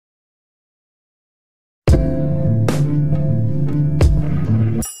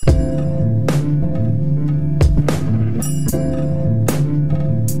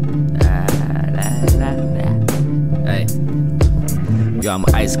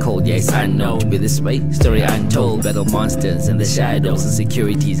ice cold, yeah, it's unknown to be this way. Story untold, battle monsters in the shadows.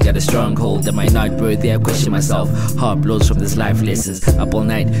 Insecurities got a stronghold. Am I not worthy? I question myself. Heart blows from this life lessons. Up all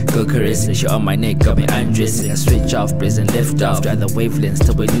night, go caressing. She on my neck, got me undressing. I switch off, prison lift off. Try the wavelengths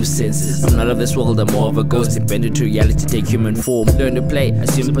till we lose senses. I'm not of this world, I'm more of a ghost. Invented to reality, take human form. Learn to play,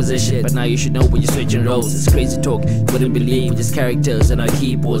 assume position. But now you should know when you're switching roles. It's crazy talk, you wouldn't believe. Just characters and our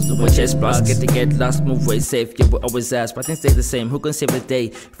keyboards. No more chess blocks, get lost, move way safe. You will always ask, but things stay the same. Who can save the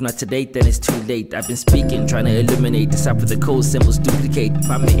day? If not today, then it's too late. I've been speaking, trying to illuminate. Decipher the code symbols, duplicate.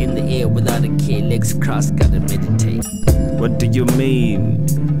 Find me in the air without a care. Legs crossed, gotta meditate. What do you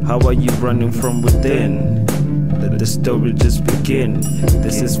mean? How are you running from within? Let the story just begin.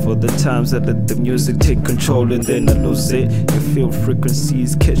 This is for the times that let the music take control and then I lose it. You feel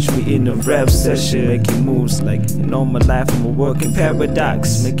frequencies, catch me in a rap session. Making moves like in all my life I'm a working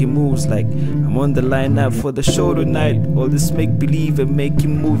paradox. Making moves like I'm on the line up for the show tonight. All this make believe and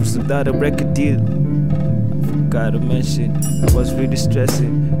making moves without a record deal. Gotta mention, I was really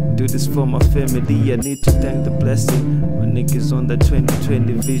stressing. Do this for my family, I need to thank the blessing. My niggas on the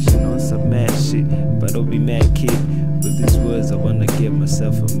 2020 vision on some mad shit. But don't be mad, kid. With these words, I wanna give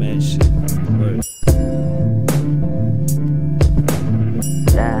myself a mansion. Word.